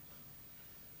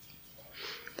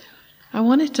I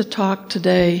wanted to talk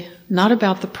today not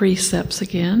about the precepts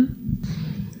again.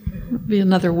 It'll be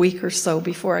another week or so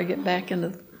before I get back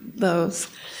into those.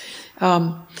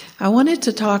 I wanted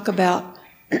to talk about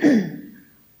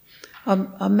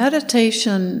a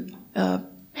meditation.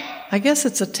 I guess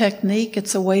it's a technique.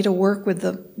 It's a way to work with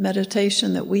the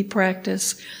meditation that we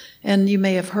practice, and you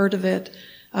may have heard of it.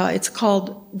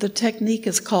 The technique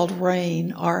is called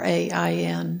RAIN,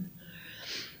 R-A-I-N.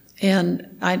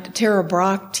 And Tara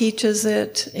Brach teaches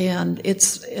it, and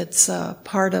it's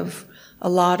part of a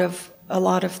lot of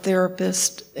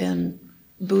therapists and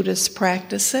Buddhists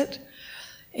practice it.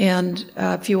 And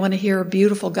if you want to hear a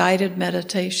beautiful guided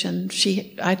meditation,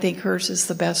 I think hers is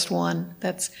the best one.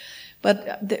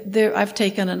 I've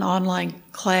taken an online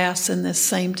class in this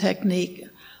same technique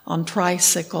on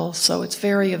Tricycle, so it's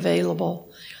very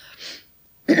available.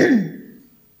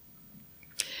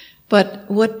 But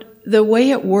the way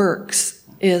it works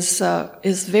is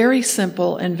very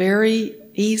simple and very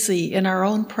easy in our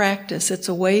own practice. It's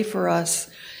a way for us.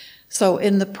 So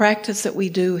in the practice that we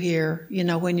do here,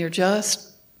 when you're just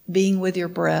being with your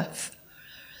breath,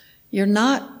 you're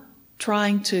not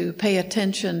trying to pay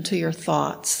attention to your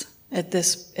thoughts at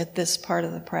this part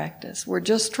of the practice. We're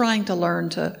just trying to learn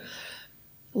to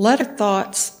let our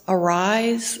thoughts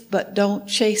arise, but don't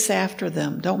chase after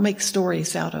them. Don't make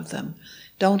stories out of them.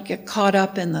 Don't get caught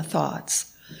up in the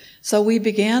thoughts. So we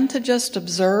began to just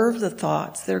observe the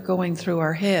thoughts. They're going through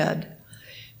our head.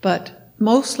 But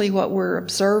mostly what we're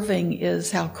observing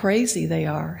is how crazy they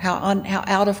are, how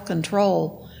out of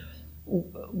control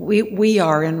we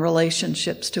are in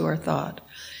relationships to our thought.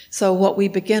 So what we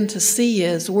begin to see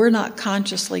is we're not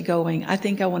consciously going, I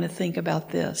think I want to think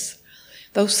about this.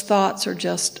 Those thoughts are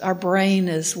just, our brain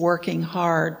is working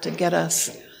hard to get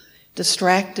us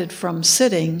distracted from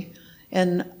sitting,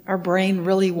 and our brain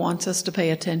really wants us to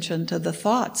pay attention to the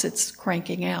thoughts it's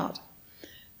cranking out,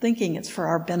 thinking it's for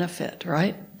our benefit,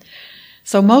 right?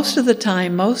 So most of the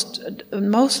time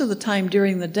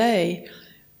during the day,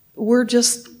 we're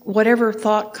just, whatever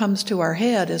thought comes to our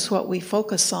head is what we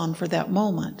focus on for that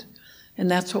moment. And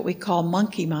that's what we call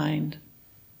monkey mind.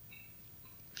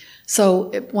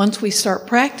 So once we start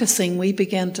practicing, we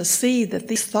begin to see that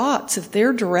these thoughts, if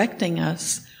they're directing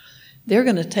us, they're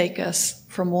going to take us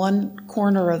from one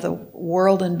corner of the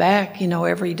world and back,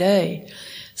 every day.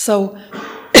 So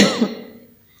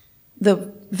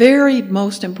the very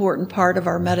most important part of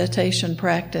our meditation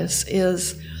practice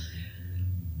is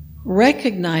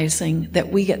recognizing that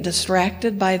we get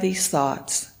distracted by these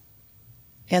thoughts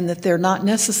and that they're not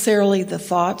necessarily the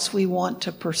thoughts we want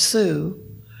to pursue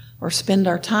or spend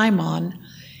our time on,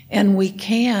 and we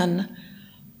can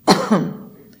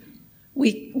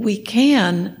we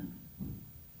can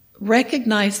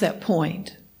recognize that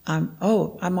point. I'm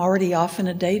already off in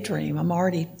a daydream. I'm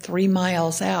already 3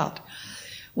 miles out.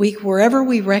 Wherever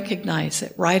we recognize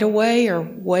it, right away or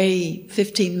way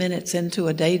 15 minutes into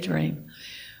a daydream,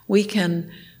 we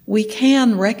can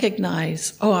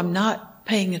recognize, I'm not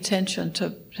paying attention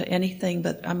to anything,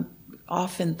 but I'm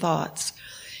off in thoughts.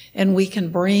 And we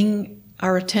can bring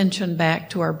our attention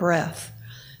back to our breath.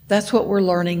 That's what we're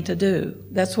learning to do.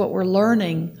 That's what we're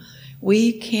learning.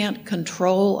 We can't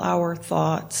control our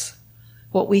thoughts.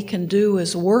 What we can do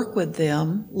is work with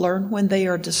them, learn when they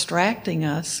are distracting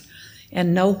us,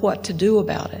 and know what to do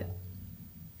about it.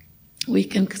 We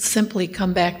can simply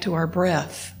come back to our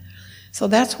breath. So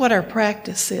that's what our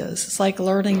practice is. It's like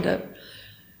learning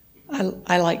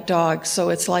I like dogs, so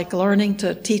it's like learning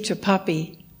to teach a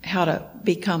puppy how to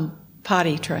become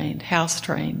potty trained, house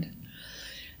trained.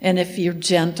 And if you're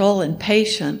gentle and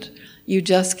patient, you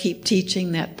just keep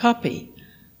teaching that puppy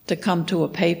to come to a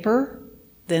paper,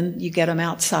 then you get them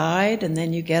outside, and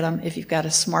then you get them, if you've got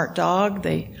a smart dog,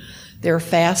 they're a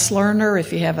fast learner.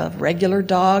 If you have a regular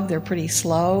dog, they're pretty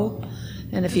slow.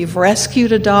 And if you've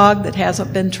rescued a dog that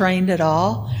hasn't been trained at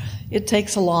all, it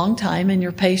takes a long time, and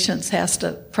your patience has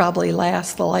to probably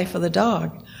last the life of the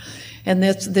dog. And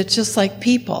that's just like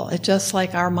people. It's just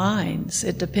like our minds.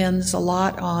 It depends a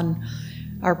lot on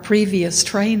our previous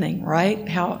training, right?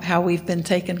 How we've been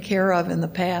taken care of in the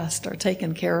past, or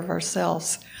taken care of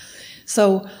ourselves.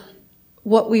 So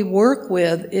what we work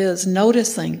with is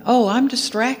noticing, I'm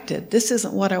distracted. This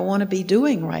isn't what I want to be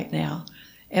doing right now.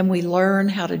 And we learn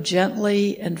how to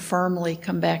gently and firmly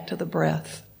come back to the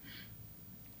breath.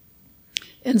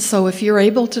 And so if you're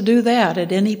able to do that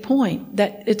at any point,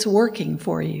 that it's working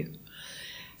for you.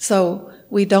 So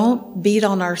we don't beat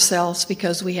on ourselves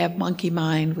because we have monkey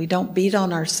mind. We don't beat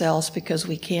on ourselves because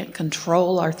we can't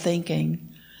control our thinking.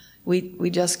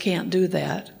 We just can't do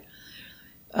that.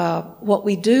 What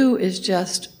we do is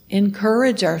just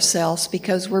encourage ourselves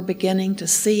because we're beginning to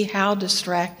see how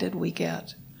distracted we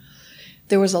get.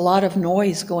 There was a lot of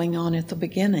noise going on at the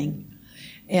beginning,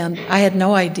 and I had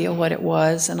no idea what it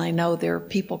was, and I know there are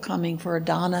people coming for a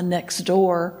Donna next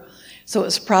door, so it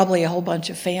was probably a whole bunch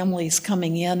of families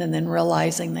coming in and then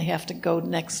realizing they have to go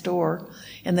next door,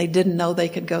 and they didn't know they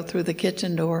could go through the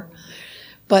kitchen door.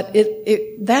 But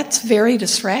that's very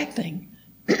distracting,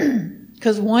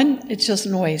 because one, it's just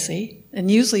noisy, and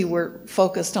usually we're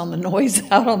focused on the noise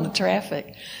out on the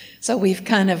traffic. So we've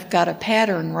kind of got a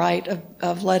pattern, right,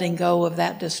 of letting go of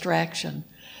that distraction.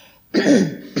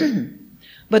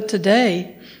 But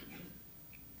today,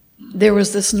 there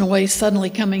was this noise suddenly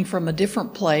coming from a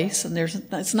different place, and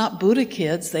it's not Buddha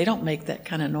kids. They don't make that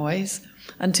kind of noise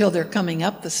until they're coming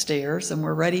up the stairs, and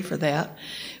we're ready for that.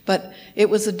 But it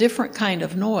was a different kind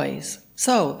of noise.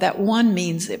 So that one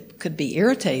means it could be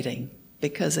irritating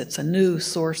because it's a new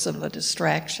source of a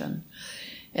distraction.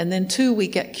 And then two, we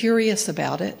get curious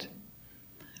about it.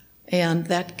 And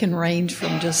that can range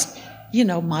from just,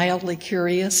 mildly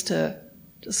curious to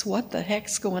just what the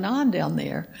heck's going on down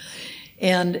there.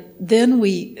 And then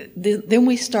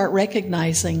we start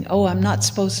recognizing, I'm not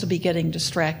supposed to be getting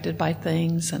distracted by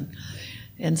things.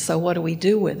 And so what do we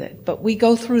do with it? But we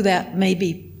go through that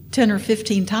maybe 10 or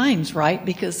 15 times, right?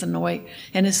 Because the noise,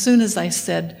 and as soon as I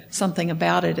said something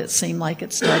about it, it seemed like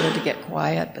it started to get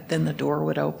quiet, but then the door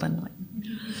would open.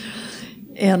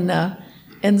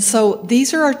 And so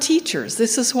these are our teachers.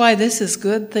 This is why this is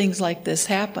good things like this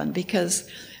happen, because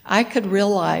I could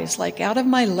realize, like, out of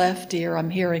my left ear,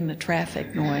 I'm hearing the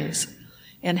traffic noise,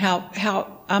 and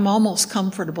how I'm almost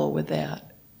comfortable with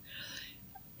that.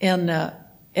 And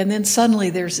then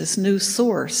suddenly there's this new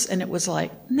source, and it was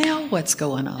like, now what's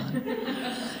going on?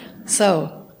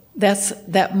 So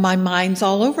that my mind's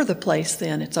all over the place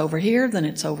then. It's over here, then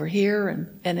it's over here,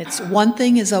 and it's one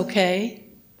thing is okay.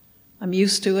 I'm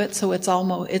used to it, so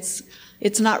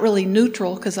it's not really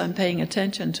neutral because I'm paying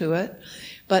attention to it,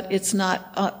 but it's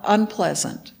not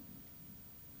unpleasant.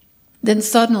 Then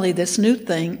suddenly this new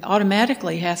thing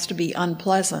automatically has to be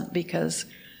unpleasant because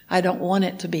I don't want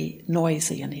it to be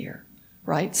noisy in here,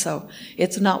 right? So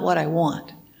it's not what I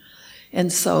want.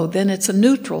 And so then it's a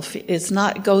neutral,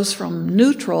 it goes from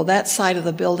neutral, that side of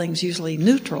the building's usually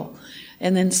neutral,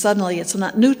 and then suddenly it's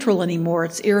not neutral anymore,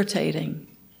 it's irritating.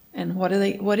 And what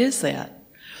is that?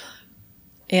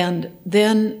 And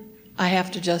then I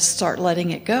have to just start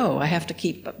letting it go. I have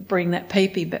to bring that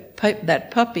puppy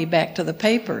back to the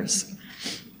papers.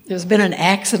 There's been an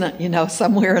accident,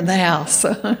 somewhere in the house.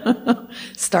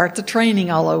 Start the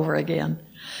training all over again.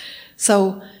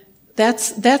 So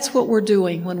that's what we're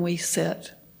doing when we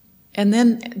sit. And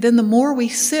then the more we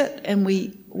sit and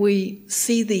we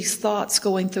see these thoughts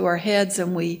going through our heads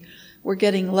and we're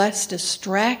getting less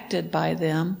distracted by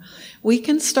them, we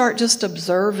can start just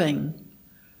observing.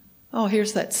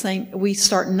 Here's that same, we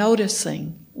start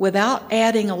noticing without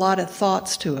adding a lot of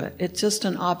thoughts to it. It's just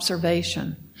an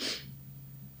observation.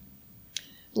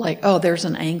 Like, there's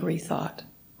an angry thought,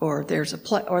 or there's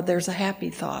a happy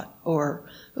thought, or,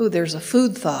 there's a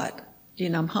food thought,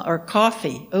 or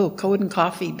coffee. Wouldn't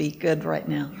coffee be good right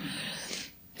now?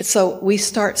 So we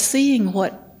start seeing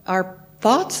what our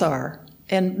thoughts are.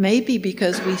 And maybe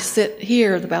because we sit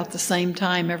here about the same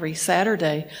time every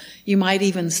Saturday, you might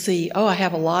even see, I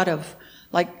have a lot of,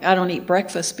 I don't eat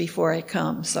breakfast before I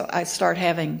come, so I start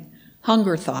having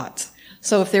hunger thoughts.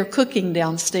 So if they're cooking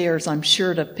downstairs, I'm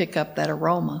sure to pick up that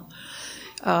aroma.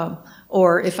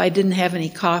 Or if I didn't have any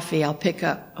coffee, I'll pick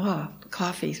up,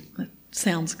 coffee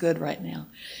sounds good right now.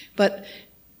 But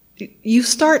you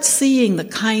start seeing the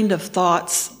kind of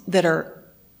thoughts that are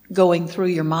going through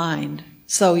your mind.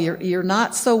 So you're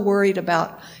not so worried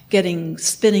about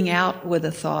spinning out with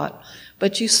a thought,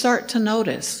 but you start to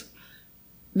notice,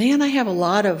 man, I have a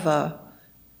lot of,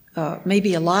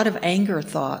 maybe a lot of anger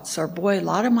thoughts, or boy, a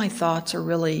lot of my thoughts are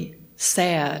really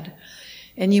sad.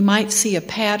 And you might see a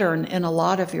pattern in a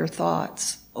lot of your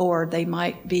thoughts, or they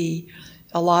might be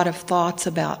a lot of thoughts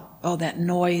about, that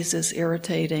noise is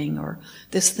irritating, or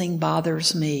this thing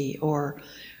bothers me, or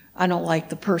I don't like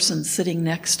the person sitting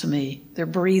next to me. They're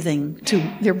breathing.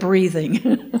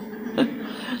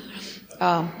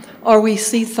 Or we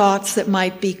see thoughts that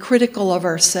might be critical of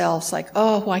ourselves, like,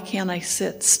 why can't I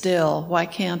sit still? Why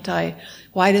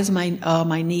does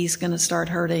my knee's going to start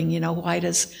hurting?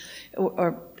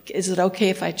 Or is it okay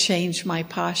if I change my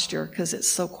posture because it's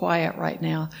so quiet right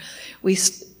now? We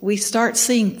start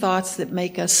seeing thoughts that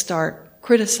make us start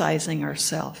criticizing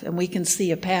ourselves, and we can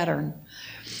see a pattern.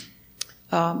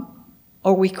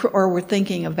 Or we're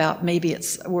thinking about maybe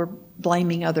we're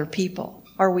blaming other people.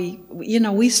 Or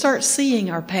we start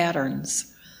seeing our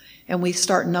patterns, and we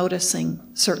start noticing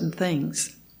certain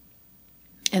things.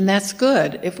 And that's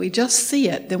good. If we just see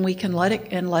it, then we can let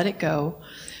it go.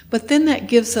 But then that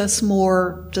gives us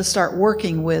more to start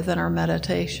working with in our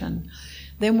meditation.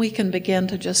 Then we can begin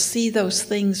to just see those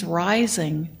things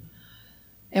rising,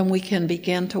 and we can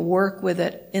begin to work with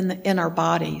it in our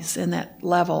bodies, in that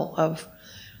level of,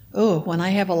 when I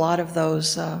have a lot of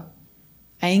those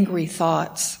angry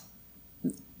thoughts,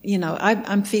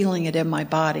 I'm feeling it in my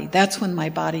body. That's when my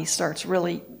body starts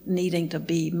really needing to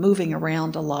be moving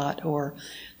around a lot, or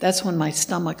that's when my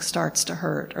stomach starts to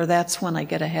hurt, or that's when I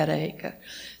get a headache.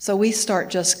 So we start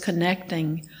just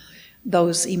connecting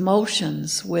those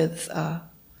emotions with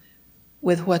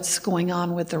what's going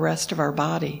on with the rest of our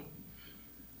body.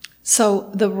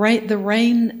 So the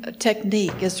rain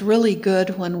technique is really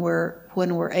good when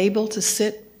we're able to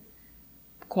sit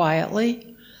quietly,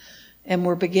 and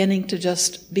we're beginning to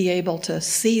just be able to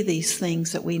see these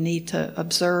things that we need to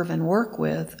observe and work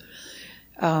with.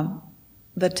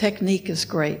 The technique is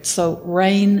great. So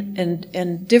rain,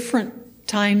 and different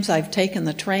times I've taken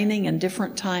the training, and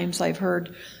different times I've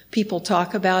heard people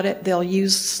talk about it. They'll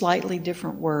use slightly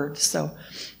different words. So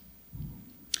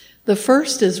the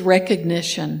first is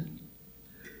recognition,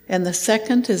 and the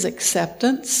second is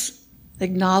acceptance,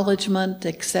 acknowledgement,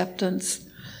 acceptance.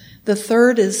 The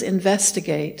third is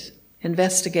investigation,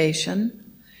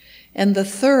 and the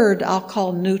third I'll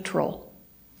call neutral.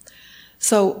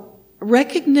 So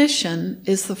recognition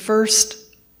is the first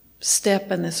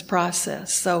step in this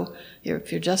process. So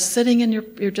if you're just sitting and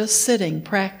you're just sitting,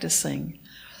 practicing,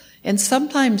 and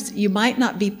sometimes you might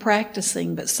not be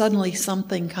practicing, but suddenly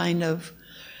something kind of,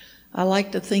 I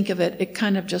like to think of it, it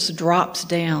kind of just drops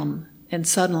down, and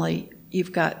suddenly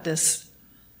you've got this,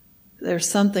 there's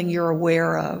something you're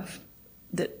aware of,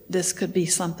 that this could be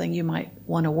something you might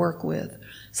want to work with.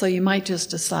 So you might just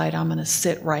decide, I'm going to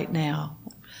sit right now.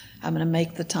 I'm going to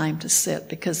make the time to sit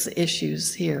because the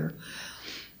issue's here.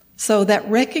 So that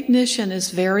recognition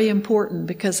is very important,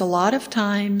 because a lot of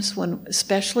times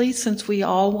especially since we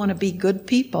all want to be good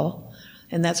people,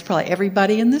 and that's probably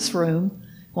everybody in this room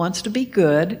wants to be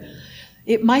good,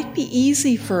 it might be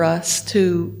easy for us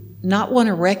to not want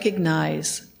to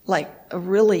recognize like a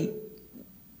really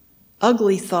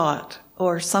ugly thought,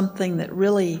 or something that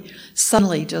really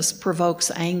suddenly just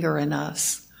provokes anger in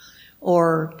us,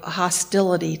 or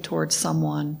hostility towards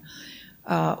someone.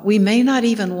 We may not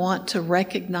even want to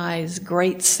recognize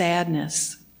great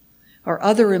sadness or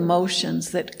other emotions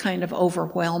that kind of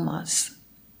overwhelm us,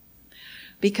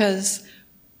 because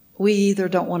we either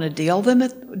don't want to deal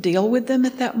with them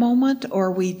at that moment,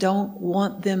 or we don't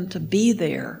want them to be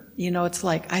there. It's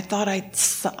like, I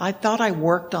thought I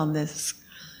worked on this.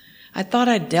 I thought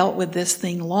I dealt with this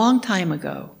thing long time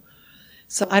ago,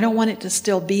 so I don't want it to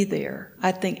still be there.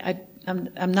 I think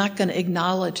I'm not going to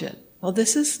acknowledge it. Well,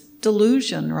 this is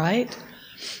delusion, right?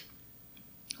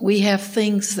 We have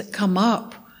things that come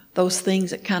up. Those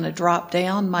things that kind of drop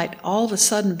down might all of a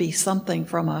sudden be something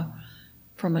from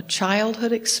a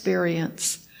childhood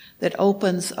experience that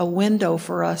opens a window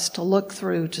for us to look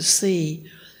through to see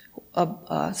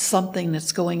something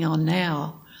that's going on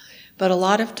now. But a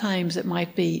lot of times it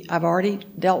might be, I've already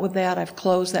dealt with that, I've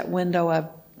closed that window, I've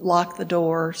locked the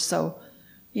door, so,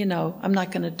 I'm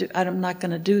not going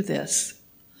to do this.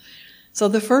 So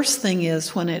the first thing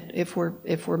is if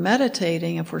we're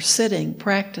meditating, if we're sitting,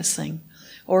 practicing,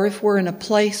 or if we're in a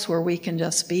place where we can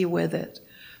just be with it,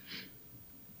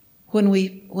 when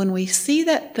we see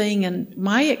that thing, and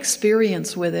my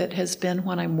experience with it has been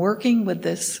when I'm working with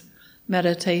this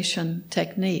meditation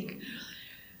technique,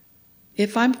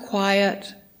 if I'm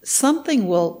quiet, something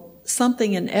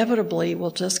inevitably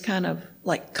will just kind of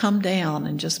like come down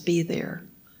and just be there.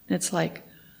 It's like,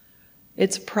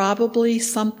 it's probably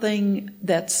something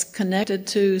that's connected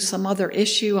to some other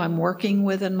issue I'm working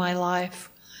with in my life,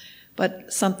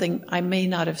 but something I may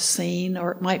not have seen,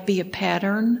 or it might be a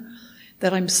pattern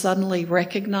that I'm suddenly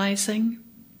recognizing.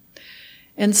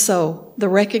 And so the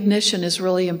recognition is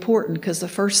really important, because the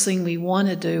first thing we want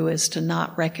to do is to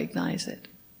not recognize it,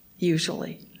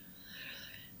 usually.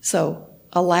 So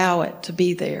allow it to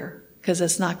be there, because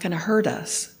it's not going to hurt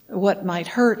us. What might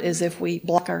hurt is if we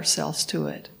block ourselves to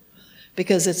it,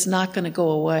 because it's not going to go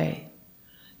away,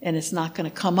 and it's not going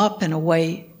to come up in a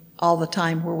way all the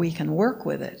time where we can work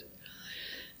with it.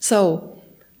 So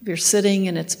if you're sitting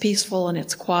and it's peaceful and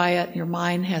it's quiet, your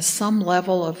mind has some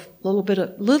level of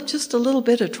just a little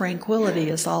bit of tranquility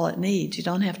is all it needs. You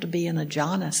don't have to be in a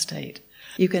jhana state.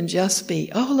 You can just be,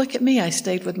 oh, look at me, I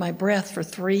stayed with my breath for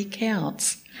 3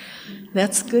 counts.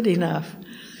 That's good enough.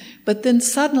 But then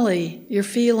suddenly you're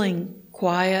feeling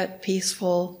quiet,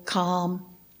 peaceful, calm.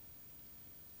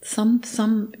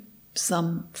 Some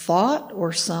thought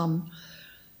or some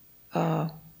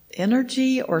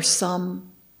energy or something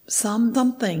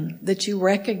that you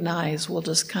recognize will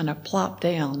just kind of plop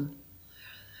down.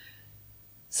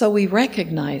 So we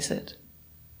recognize it.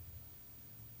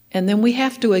 And then we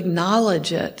have to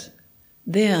acknowledge it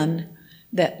then,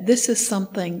 that this is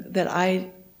something that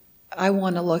I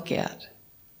want to look at.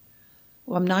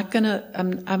 Well, I'm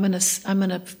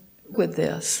gonna with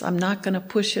this. I'm not gonna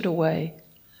push it away.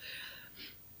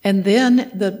 And then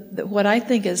what I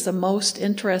think is the most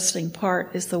interesting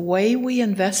part is the way we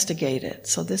investigate it.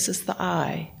 So this is the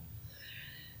I.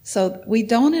 So we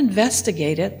don't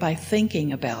investigate it by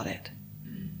thinking about it.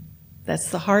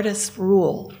 That's the hardest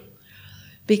rule.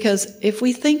 Because if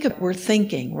we think we're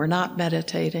thinking, we're not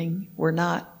meditating,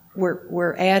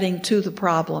 we're adding to the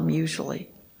problem usually.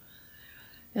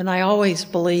 And I always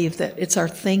believe that it's our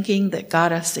thinking that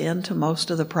got us into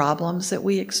most of the problems that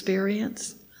we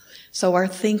experience. So our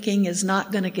thinking is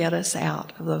not going to get us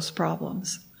out of those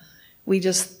problems. We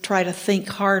just try to think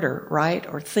harder, right?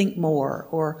 Or think more,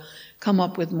 or come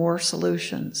up with more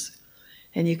solutions.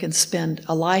 And you can spend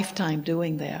a lifetime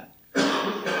doing that.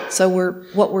 So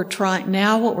what we're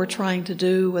trying to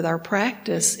do with our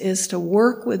practice is to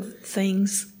work with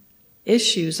things,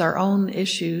 issues, our own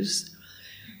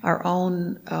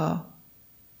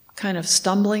kind of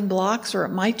stumbling blocks, or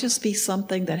it might just be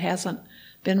something that hasn't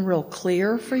been real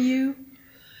clear for you.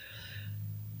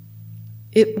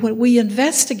 When we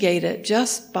investigate it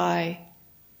just by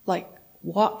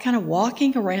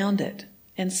walking around it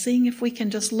and seeing if we can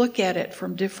just look at it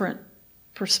from different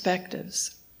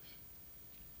perspectives.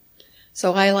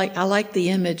 So I like the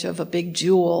image of a big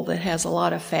jewel that has a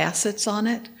lot of facets on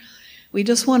it. We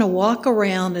just want to walk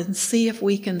around and see if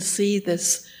we can see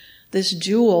this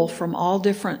jewel from all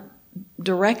different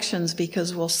directions,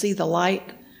 because we'll see the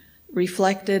light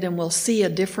reflected and we'll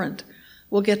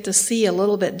get to see a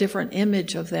little bit different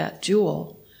image of that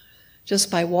jewel just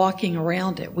by walking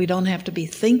around it. We don't have to be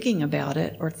thinking about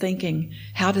it or thinking,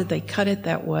 how did they cut it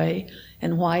that way?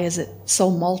 And why is it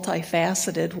so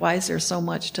multifaceted? Why is there so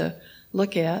much to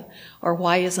look at? Or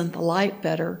why isn't the light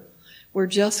better? We're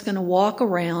just going to walk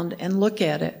around and look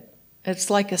at it. It's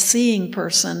like a seeing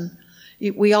person.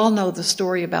 We all know the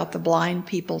story about the blind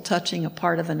people touching a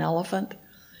part of an elephant.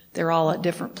 They're all at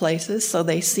different places, so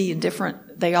they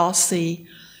all see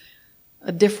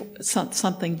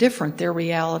something different. Their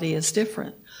reality is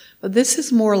different. But this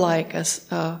is more like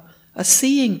a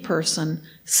seeing person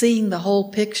seeing the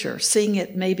whole picture, seeing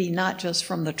it maybe not just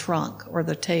from the trunk or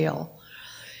the tail,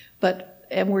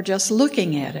 and we're just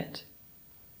looking at it.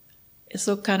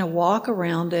 So kind of walk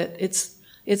around it.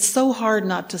 It's so hard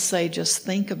not to say just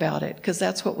think about it, because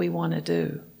that's what we want to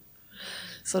do.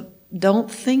 So don't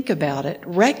think about it.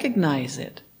 Recognize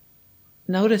it.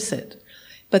 Notice it.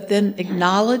 But then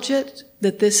acknowledge it,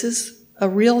 that this is a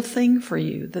real thing for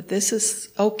you, that this is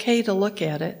okay to look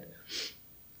at it.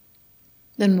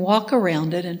 Then walk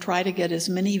around it and try to get as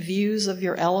many views of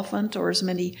your elephant or as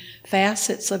many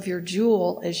facets of your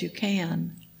jewel as you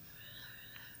can.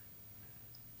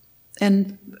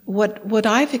 And what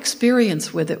I've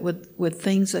experienced with it, with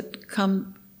things that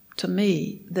come to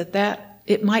me, that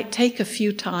it might take a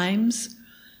few times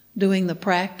doing the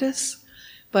practice,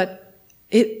 but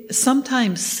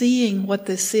sometimes seeing what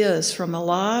this is from a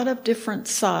lot of different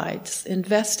sides,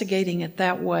 investigating it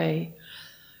that way,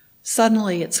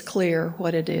 suddenly it's clear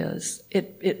what it is.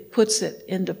 It puts it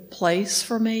into place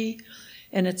for me,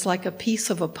 and it's like a piece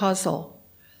of a puzzle.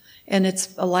 And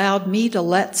it's allowed me to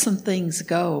let some things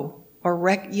go, or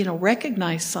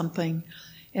recognize something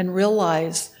and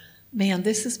realize, man,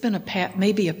 this has been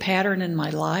maybe a pattern in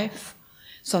my life.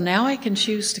 So now I can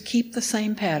choose to keep the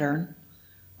same pattern,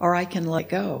 or I can let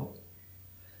go.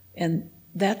 And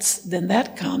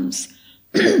that comes,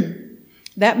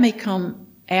 that may come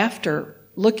after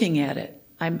looking at it.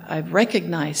 I've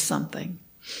recognized something.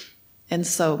 And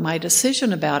so my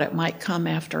decision about it might come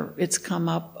after it's come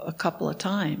up a couple of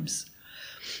times.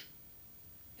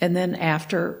 And then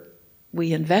after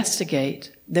we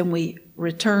investigate, then we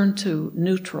return to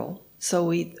neutral. So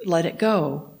we let it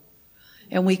go.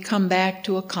 And we come back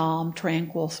to a calm,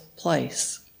 tranquil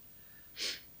place.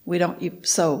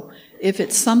 So if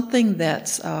it's something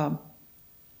that's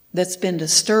been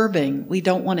disturbing, we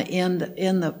don't want to end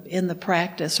in the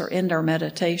practice or end our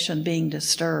meditation being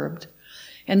disturbed.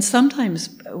 And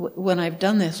sometimes when I've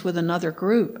done this with another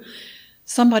group,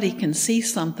 somebody can see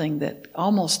something that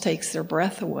almost takes their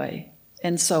breath away.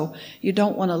 And so you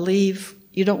don't want to leave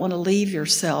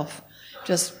yourself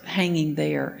just hanging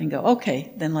there and go,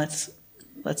 okay, then let's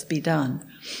be done.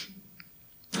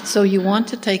 So you want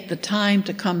to take the time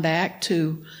to come back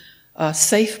to a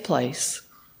safe place.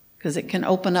 because it can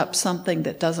open up something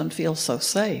that doesn't feel so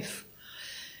safe.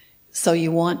 So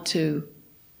you want to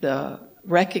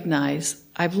recognize,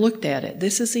 I've looked at it.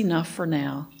 This is enough for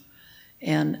now.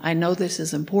 And I know this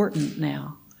is important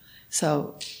now.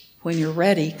 So when you're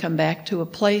ready, come back to a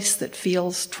place that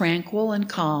feels tranquil and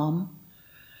calm,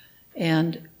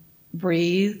 and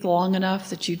breathe long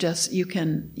enough that you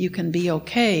can be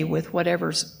okay with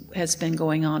whatever has been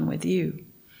going on with you.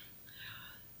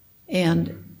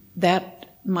 And that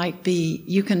might be,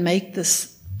 you can make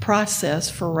this process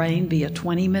for rain be a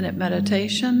 20-minute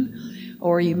meditation,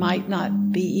 or you might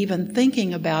not be even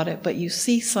thinking about it, but you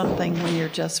see something when you're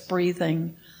just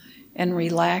breathing and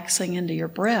relaxing into your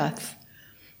breath.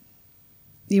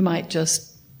 You might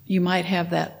have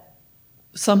that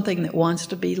something that wants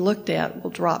to be looked at will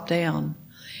drop down.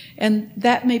 And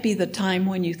that may be the time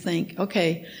when you think,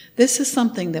 okay, this is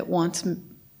something that wants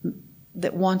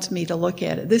me to look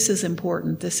at it. This is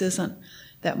important. This isn't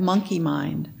that monkey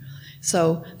mind.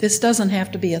 So this doesn't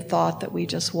have to be a thought that we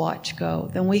just watch go.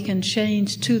 Then we can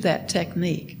change to that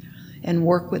technique and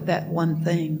work with that one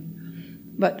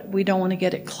thing. But we don't want to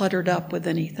get it cluttered up with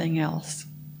anything else.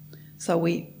 So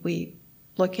we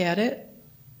look at it.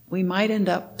 We might end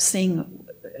up seeing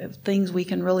things we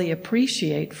can really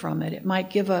appreciate from it. It might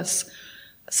give us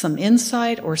some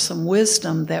insight or some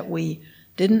wisdom that we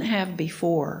didn't have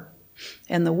before.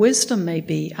 And the wisdom may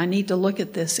be, I need to look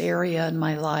at this area in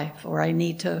my life, or I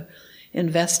need to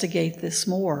investigate this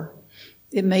more.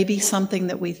 It may be something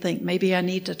that we think, maybe I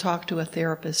need to talk to a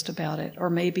therapist about it, or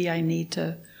maybe I need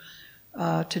to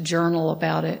journal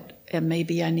about it, and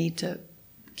maybe I need to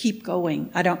keep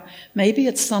going. Maybe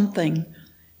it's something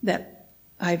that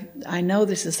I know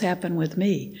this has happened with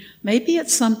me. Maybe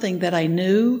it's something that I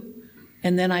knew,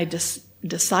 and then I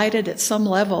decided at some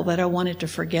level that I wanted to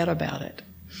forget about it.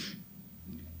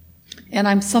 And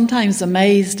I'm sometimes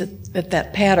amazed at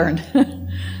that pattern.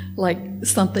 Like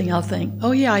something I'll think,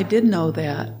 oh yeah, I did know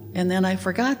that, and then I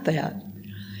forgot that.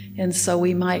 And so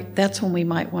that's when we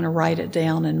might want to write it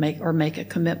down and make a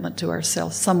commitment to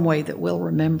ourselves, some way that we'll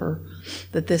remember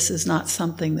that this is not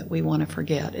something that we want to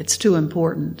forget. It's too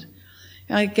important.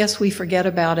 I guess we forget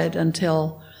about it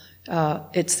until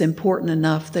it's important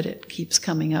enough that it keeps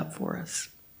coming up for us.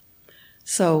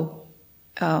 So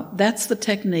that's the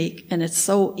technique, and it's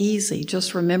so easy.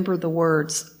 Just remember the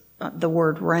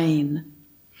word rain.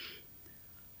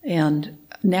 And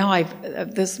now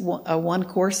this one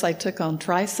course I took on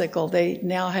tricycle, they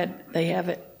have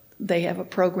a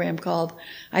program called,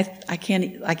 I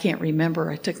can't remember.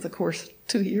 I took the course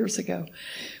 2 years ago,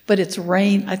 but it's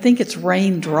rain. I think it's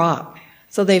raindrop.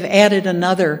 So they've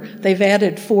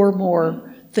added 4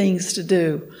 more things to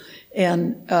do.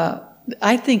 And,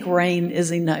 I think rain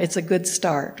is enough. It's a good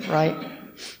start, right?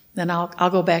 Then I'll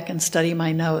go back and study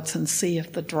my notes and see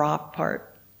if the drop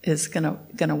part is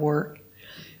gonna work.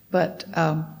 But,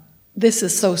 this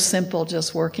is so simple,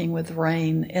 just working with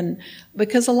rain. And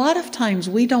because a lot of times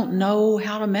we don't know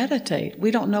how to meditate.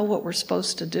 We don't know what we're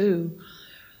supposed to do.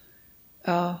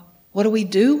 What do we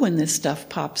do when this stuff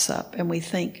pops up and we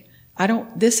think,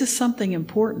 this is something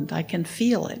important, I can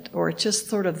feel it, or it's just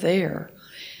sort of there.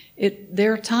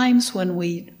 There are times when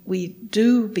we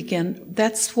do begin,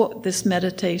 that's what this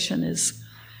meditation is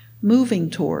moving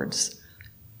towards.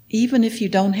 Even if you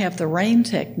don't have the rain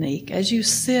technique, as you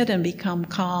sit and become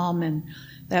calm, and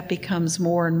that becomes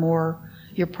more and more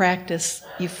your practice,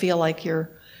 you feel like you're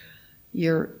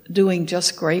doing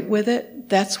just great with it,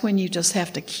 that's when you just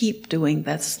have to keep doing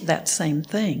that same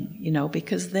thing,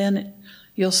 because then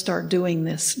you'll start doing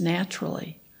this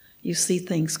naturally. You see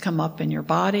things come up in your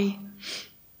body.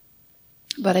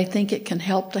 But I think it can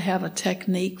help to have a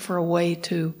technique for a way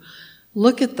to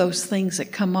look at those things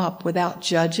that come up without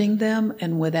judging them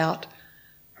and without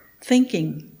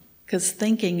thinking, because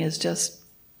thinking is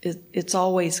it's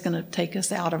always going to take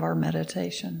us out of our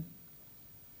meditation.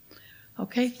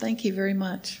 Okay, thank you very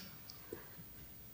much.